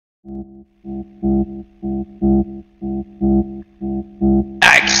Exterminate!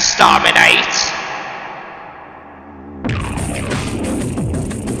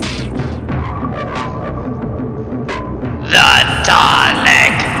 The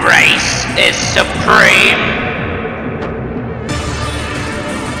Dalek race is supreme!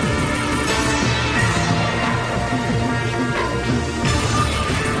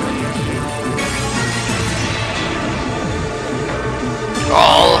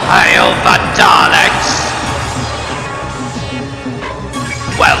 All hail the Daleks!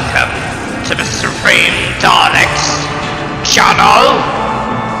 Welcome to the Supreme Daleks channel!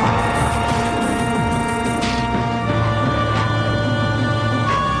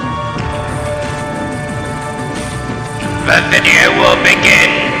 The video will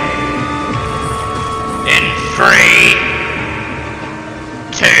begin in 3,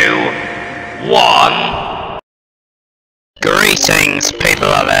 2, 1. Greetings, people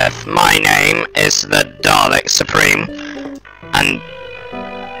of Earth. My name is the Dalek Supreme, and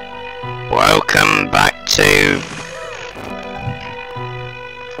welcome back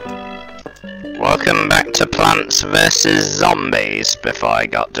to Plants vs Zombies. Before I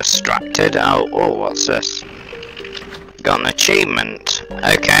got distracted, oh, what's this? Got an achievement.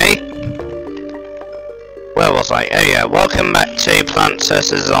 Okay. Where was I? Oh yeah, welcome back to Plants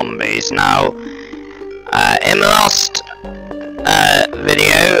vs Zombies. Now, in the last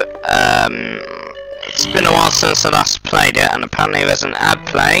video, it's been a while since I last played it, and apparently there's an ad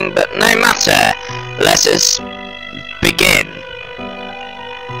playing, but no matter, let us begin.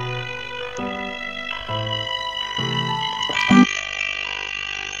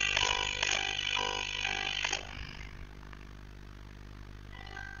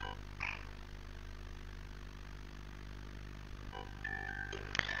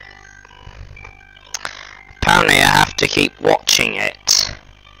 Apparently I have to keep watching it.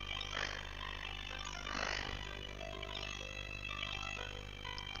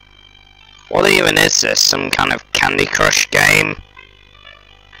 What even is this? Some kind of Candy Crush game?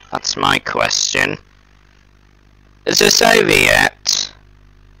 That's my question. Is this over yet?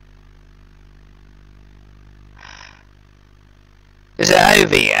 Is it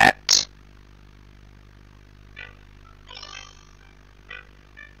over yet?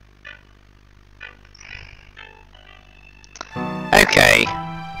 Okay,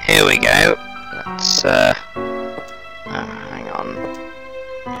 here we go. Let's hang on.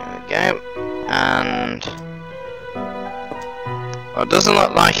 Here we go. And well, it doesn't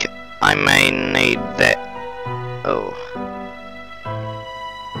look like I may need that. Oh.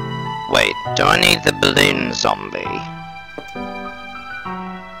 Wait, do I need the balloon zombie?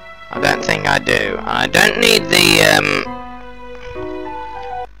 I don't think I do. I don't need the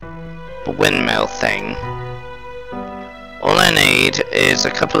windmill thing. All I need is a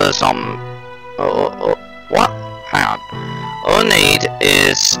couple of what? Hang on. All I need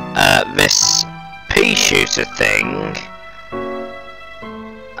is this pea shooter thing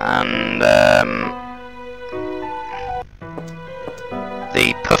and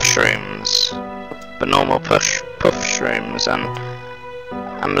the puff shrooms, the normal puff shrooms, and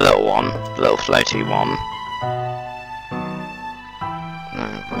the little one, the little floaty one.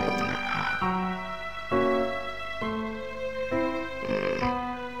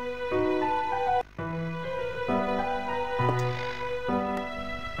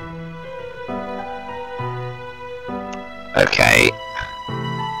 Okay,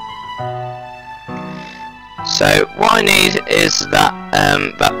 so what I need is that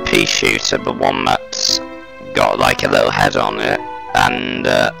that pea shooter, the one that's got like a little head on it, and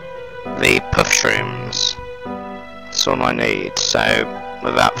the puff shrooms. That's all I need. So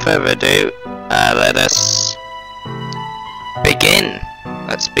without further ado, let us begin.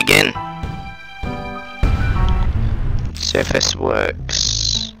 Let's begin. See if this works.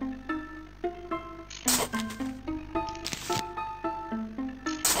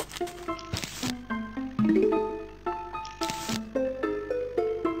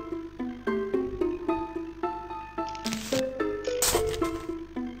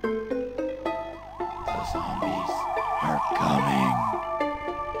 Zombies are coming.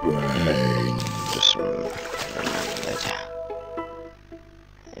 Brain. Just remembered.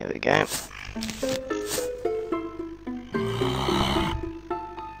 Here we go.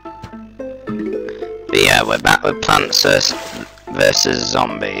 But yeah, we're back with Plants vs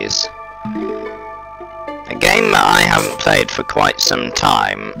Zombies. A game that I haven't played for quite some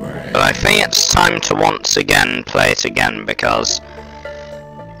time, but I think it's time to once again play it again because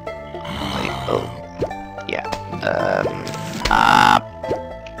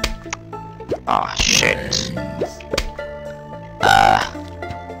oh shit.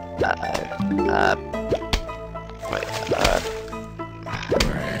 Wait, oh,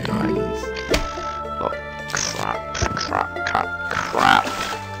 crap.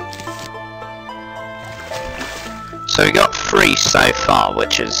 So we got 3 so far,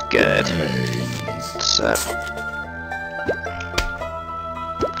 which is good. So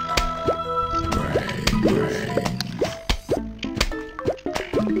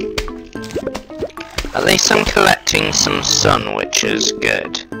at least I'm collecting some sun, which is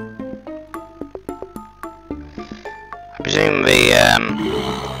good. I presume the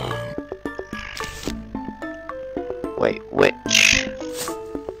wait, which?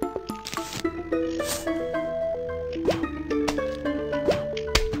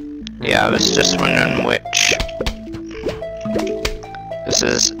 Yeah, I was just wondering which.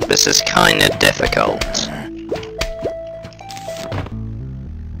 This is kind of difficult.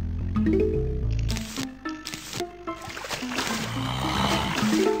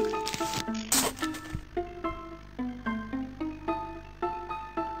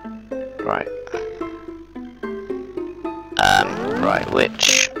 Right. Right,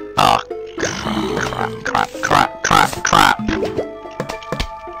 which? Oh, crap.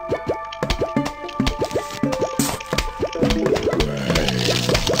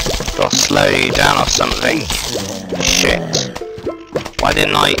 Gotta slow you down or something. Shit. Why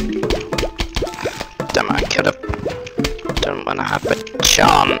didn't I? Damn it, I could have done when I had the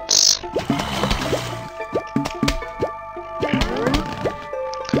chance.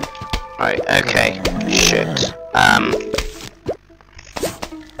 Right, okay. Shit.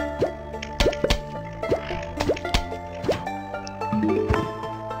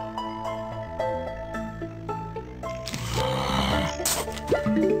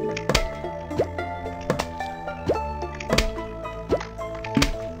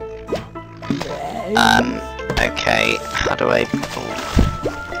 Okay, how do I...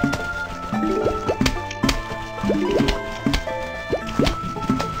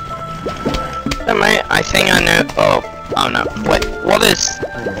 I think I know... Oh no, wait, what is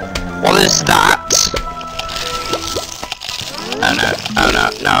that? Oh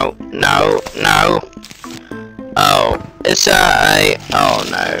no. Oh, is that a... Oh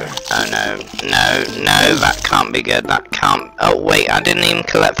no, that can't be good, that can't... Oh wait, I didn't even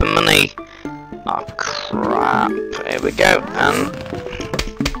collect the money. Oh crap, here we go,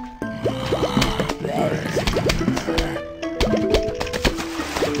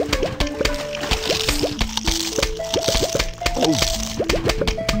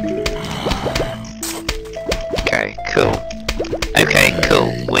 Okay,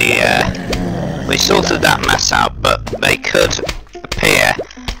 cool. We sorted that mess out, but they could appear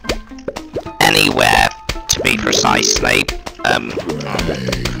anywhere, to be precisely.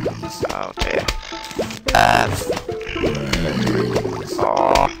 Oh dear.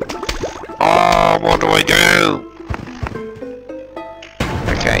 What do I do?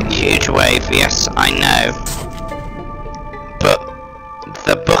 Okay, huge wave. Yes, I know. But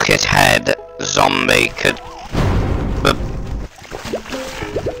the bucket head zombie could.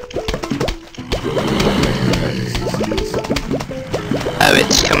 Oh,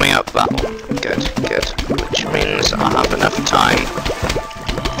 it's coming up that one. Good. Which means I'll have enough time.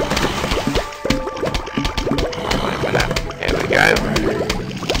 Wait a minute. Here we go.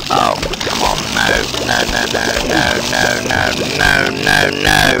 Oh, come on.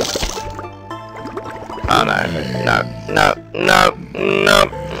 No. Oh,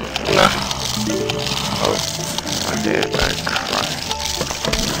 no. Oh, I did. Oh, crap.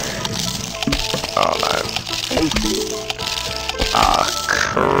 Oh, no. Ah,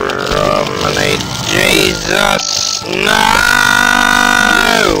 crumbly Jesus! No!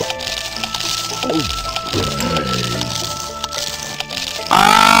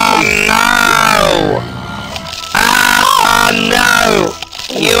 Oh no! Oh no!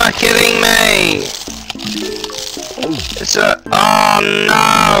 You are kidding me! It's a... Oh no!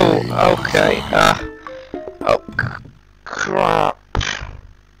 Okay, oh, crap.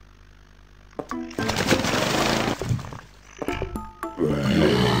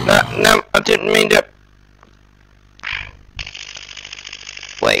 No, I didn't mean to...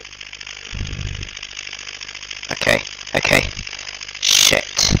 Wait. Okay.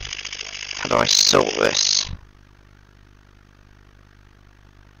 Shit. How do I sort this?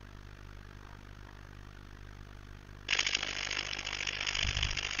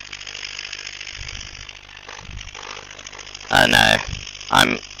 Oh no.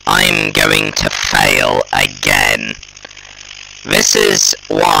 I'm going to fail again. This is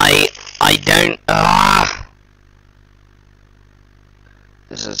why I don't...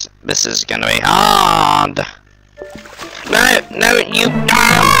 This is gonna be hard. No, you...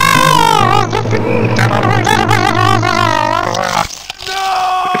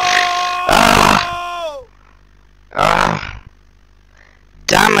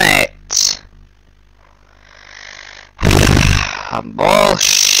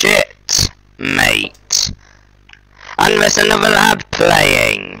 Bullshit, mate. And there's another lad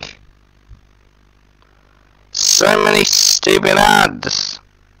playing. So many stupid ads.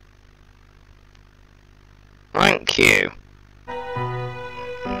 Thank you.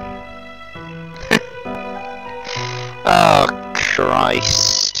 Oh,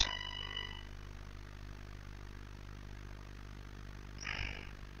 Christ.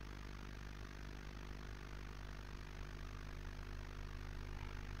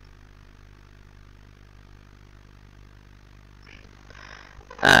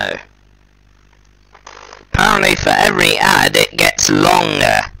 Oh. Apparently for every ad it gets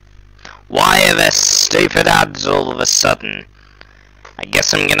longer. Why are there stupid ads all of a sudden? I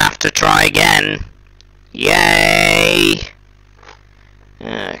guess I'm gonna have to try again. Yay!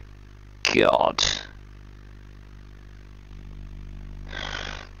 Oh, God.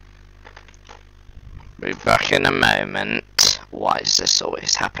 Be back in a moment. Why does this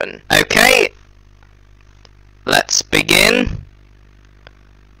always happen? Okay. Let's begin.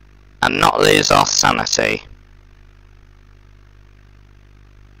 And not lose our sanity.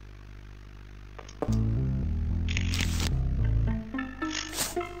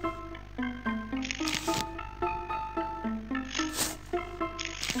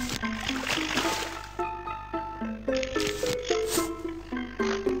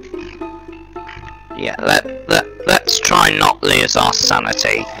 Yeah, let's try not lose our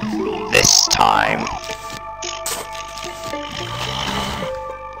sanity this time.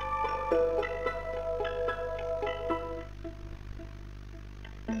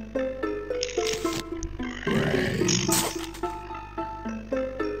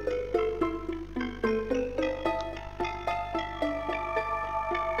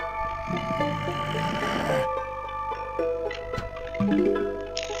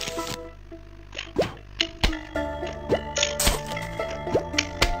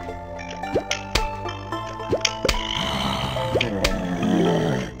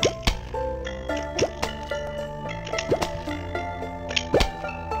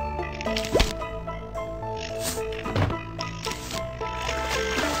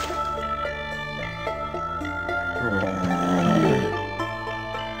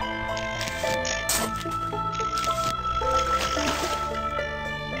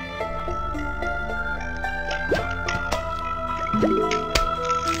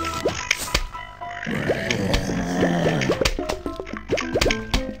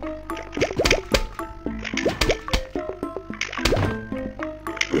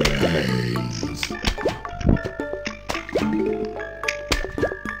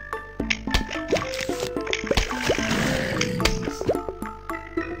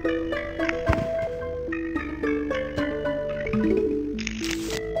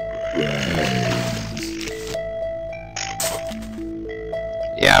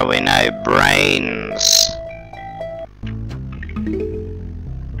 Yeah, we know, brains.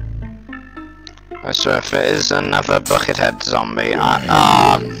 I swear if it is another buckethead zombie,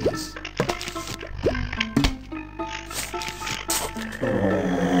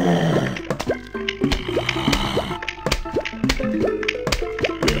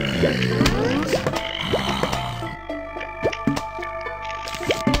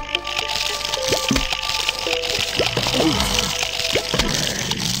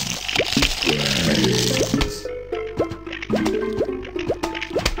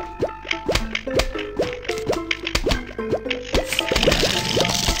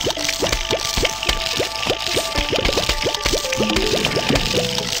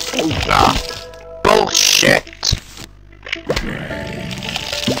 bullshit!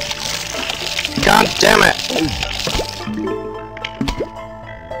 God damn it!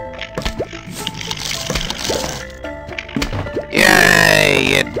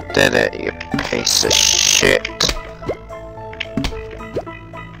 Yay! You did it, you piece of shit!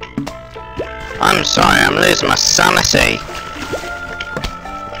 I'm sorry, I'm losing my sanity!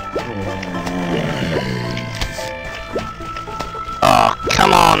 Oh,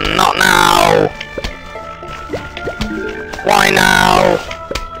 come on, not now! Why now?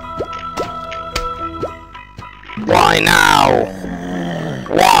 Why now?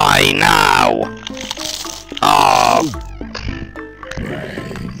 Why now? Oh.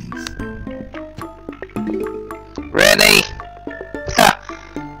 Really?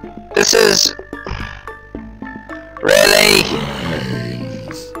 This is... Really?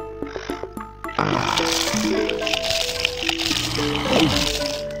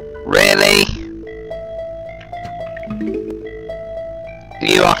 Really?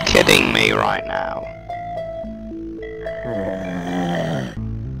 You are kidding me right now.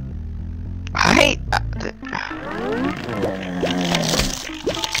 I hate...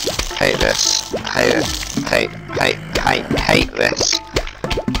 hate this. Hate it. Hate this.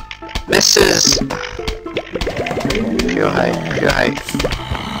 This is pure hate, pure hate.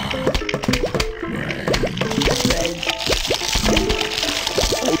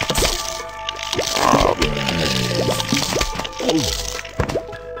 Oh.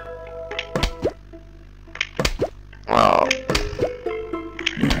 Oh.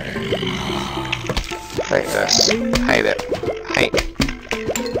 Hate this. Hate it. Hate.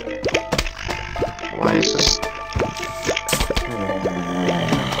 Why is this?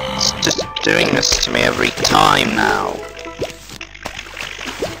 It's just doing this to me every time now.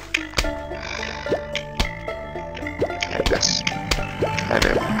 Hate this. Hate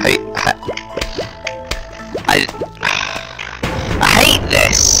it. I hate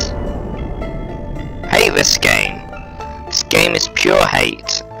this. Hate this game. This game is pure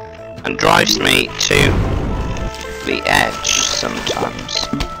hate and drives me to the edge sometimes.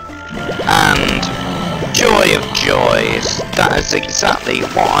 And joy of joys, that is exactly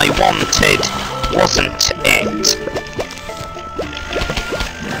what I wanted, wasn't it?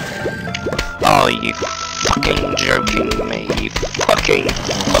 Oh, you fucking joking me, you fucking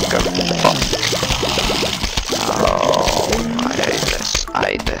fuck. Oh, I hate this, I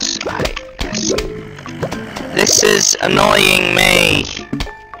hate this, I hate this. This is annoying me.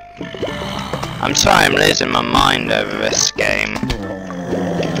 I'm sorry, I'm losing my mind over this game.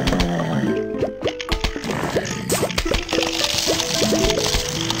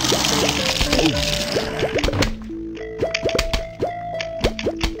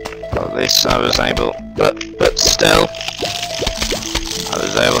 Well, at least I was able, but still, I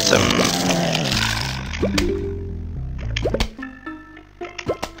was able to.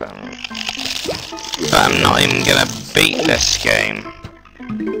 But I'm not even gonna beat this game.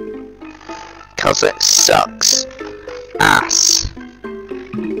 Cause it sucks ass.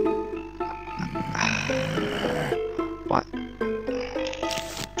 What?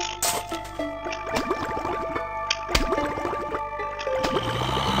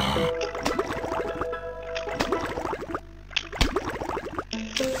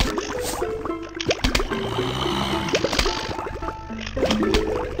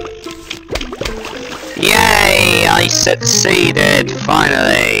 Yay! I succeeded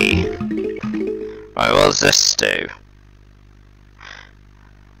finally. Right, what does this do?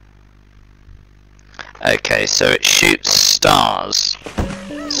 Okay, so it shoots stars.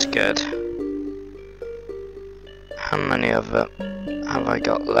 That's good. How many of them have I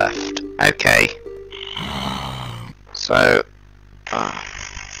got left? Okay. So...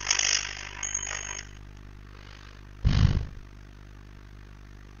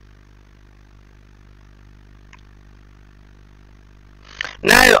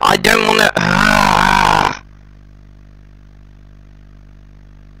 No, I don't want to...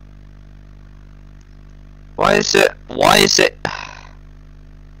 Why is it...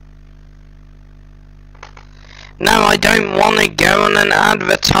 No, I don't want to go on an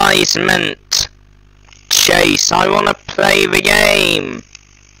advertisement chase. I want to play the game.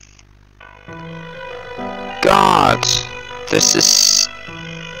 God, this is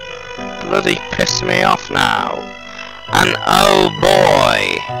bloody pissing me off now. And oh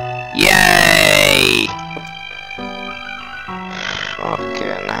boy, yay!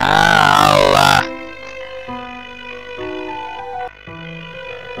 Fucking hell.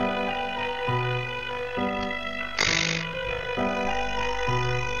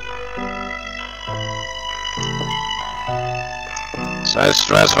 So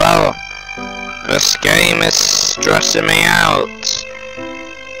stressful. This game is stressing me out.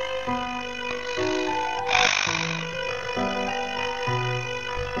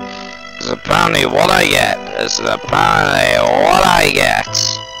 Is apparently what I get. Is apparently what I get.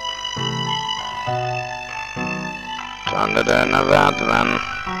 Trying to do another admin.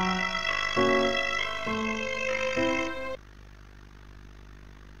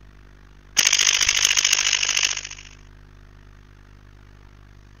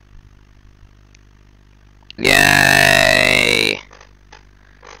 Yay!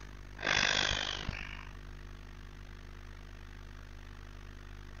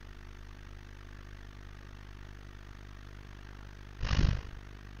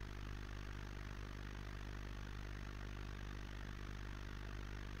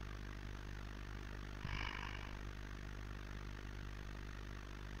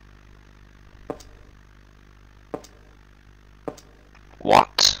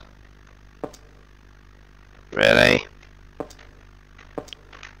 What? Really?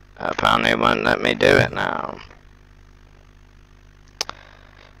 Apparently it won't let me do it now.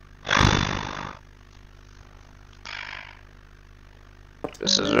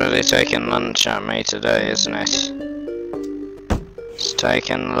 This is really taking lunch at me today, isn't it? It's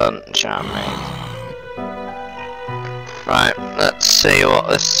taking lunch at me. Right, let's see what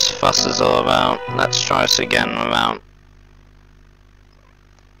this fuss is all about. Let's try this again without...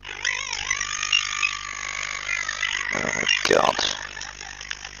 Oh god.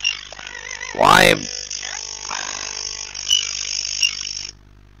 Why...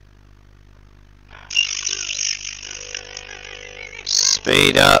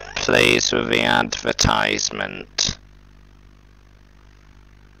 Speed up, please, with the advertisement.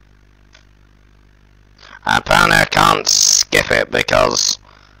 Apparently I can't skip it because...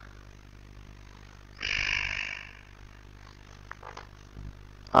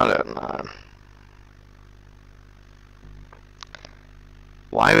 I don't know.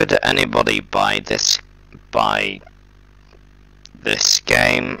 Why would anybody buy this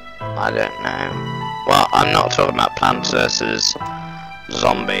game? I don't know. Well, I'm not talking about Plants vs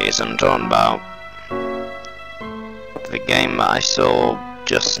Zombies, I'm talking about the game that I saw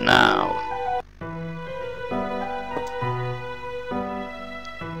just now.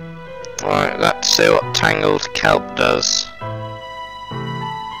 Alright, let's see what Tangled Kelp does.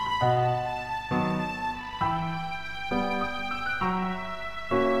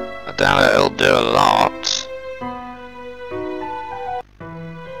 I doubt it'll do a lot.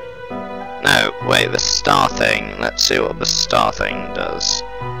 No, wait, the star thing. Let's see what the star thing does.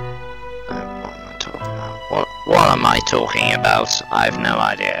 What am I talking about? What am I talking about? I have no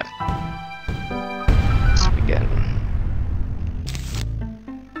idea. Let's begin.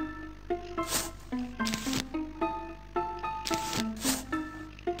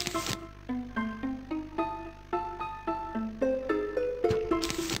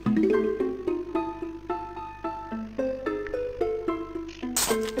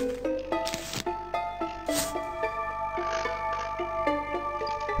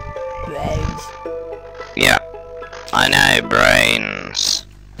 Brains. Yeah, I know, brains.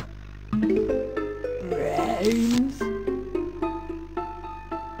 Brains.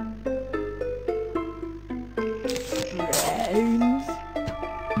 Brains.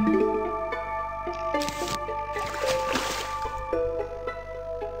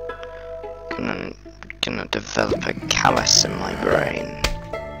 Gonna develop a callus in my brain.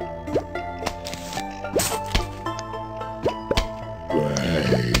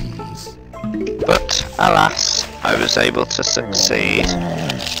 Brains. But alas, I was able to succeed.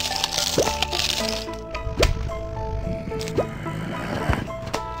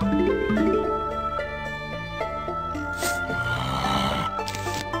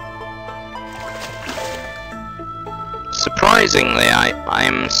 Surprisingly, I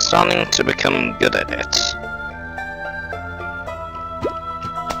am starting to become good at it.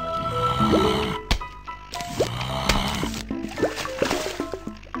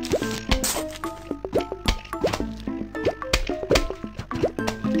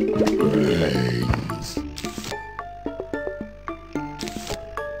 Brains.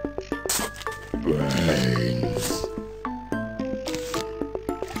 Brains.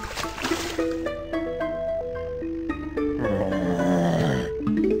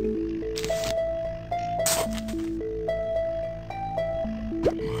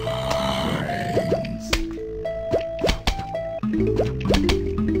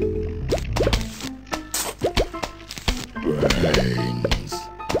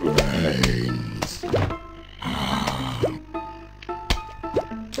 Brains. Brains.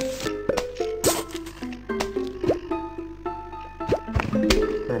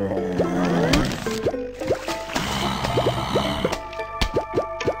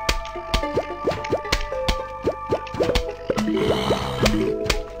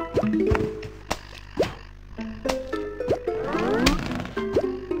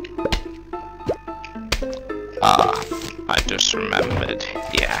 Ah, I just remembered.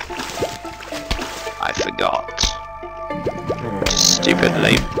 Yeah, I forgot to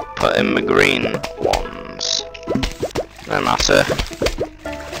stupidly put in the green ones. No matter.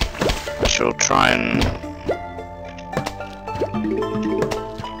 I shall try and...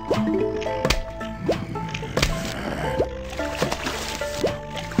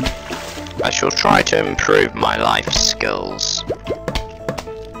 I shall try to improve my life skills.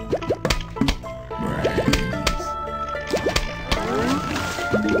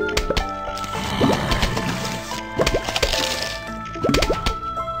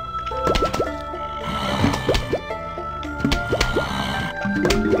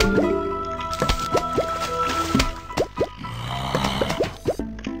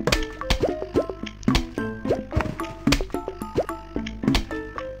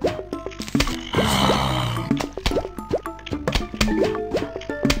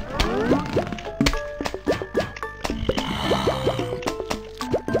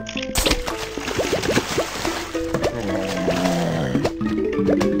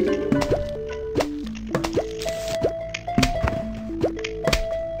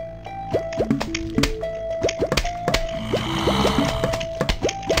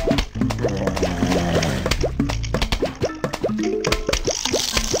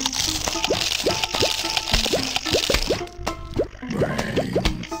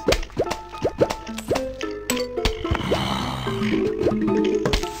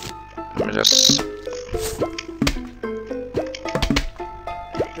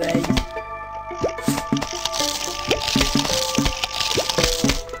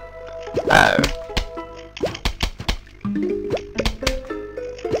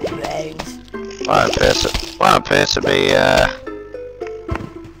 appear to be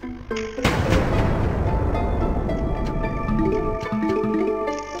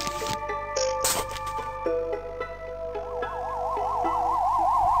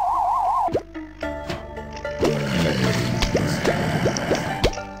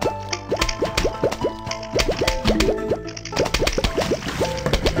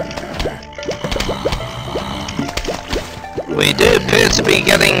we do appear to be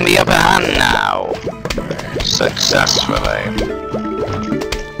getting the upper hand now, successfully.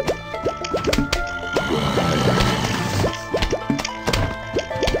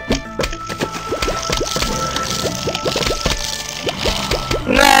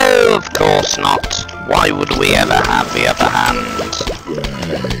 No, of course not. Why would we ever have the upper hand?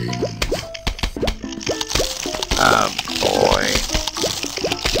 Oh boy.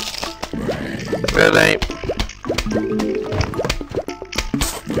 Really?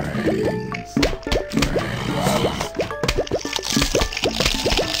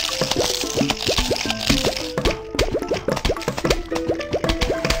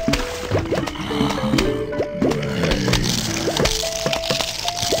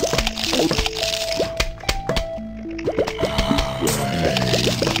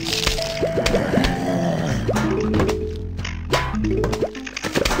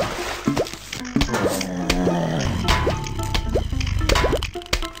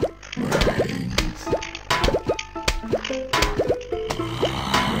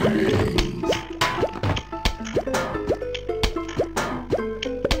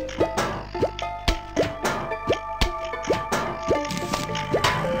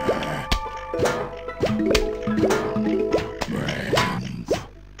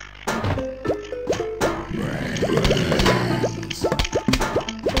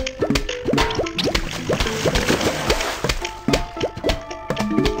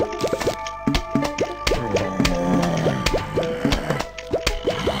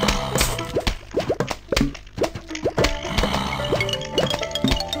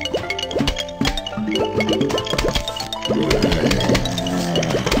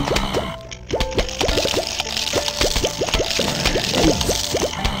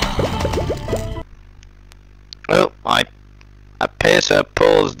 Well, I appear to have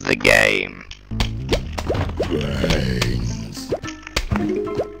paused the game. Brains.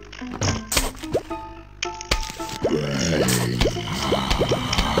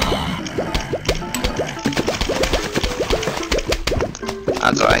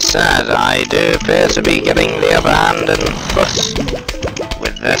 As I said, I do appear to be getting the upper hand and foot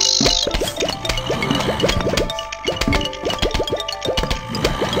with this.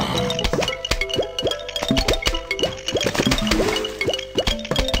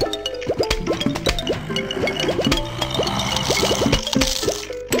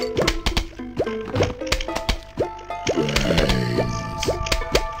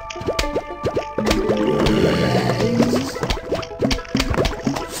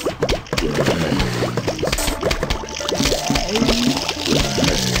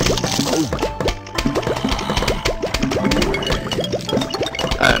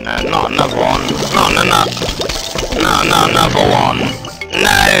 Oh no, not another one. No, another one.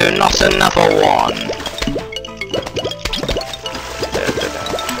 No, not another one.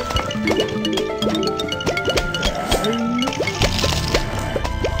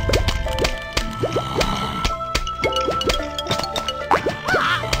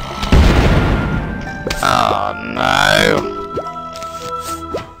 Oh no.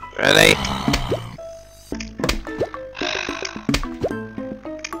 Really?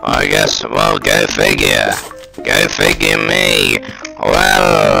 I guess, well, go figure. Go figure me.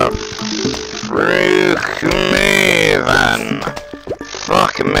 Well, freak me then.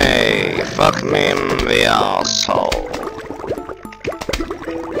 Fuck me. Fuck me in the arsehole.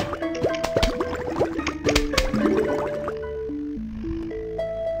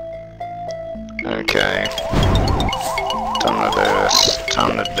 Okay. Time to do this.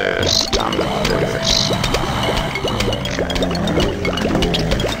 Time to do this. Time to do this. Okay.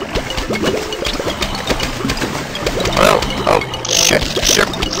 Oh, shit,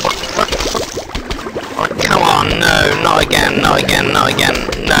 fuck. Oh, come on, no, not again, not again, not again,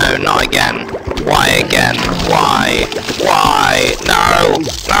 no, not again. Why again? Why? No!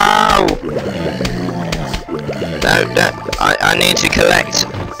 No, I need to collect.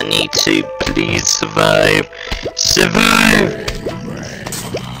 I need to please survive. Survive!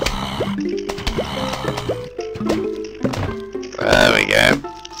 There we go.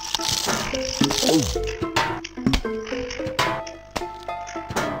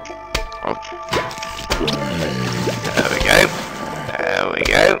 There we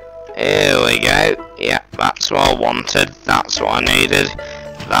go. Here we go. That's what I wanted. That's what I needed.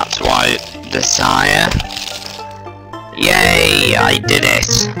 That's what I desire. Yay! I did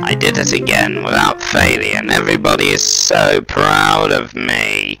it! I did it again without failure, and everybody is so proud of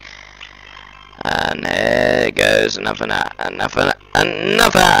me. And here goes another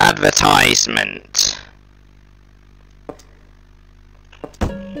advertisement.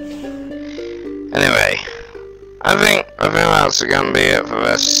 Anyway, I think that's gonna be it for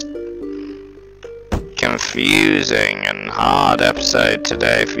this confusing and hard episode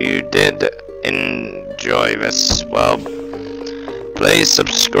today. If you did enjoy this, well, please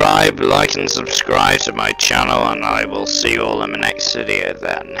subscribe, like and subscribe to my channel, and I will see you all in the next video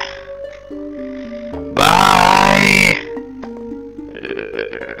then. Bye!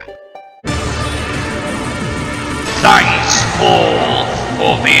 Thanks all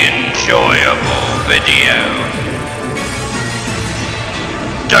for the enjoyable video.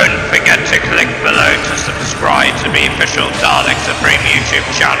 Don't forget to click below to subscribe to the official Dalek Supreme YouTube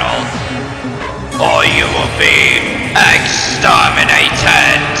channel, or you will be exterminated.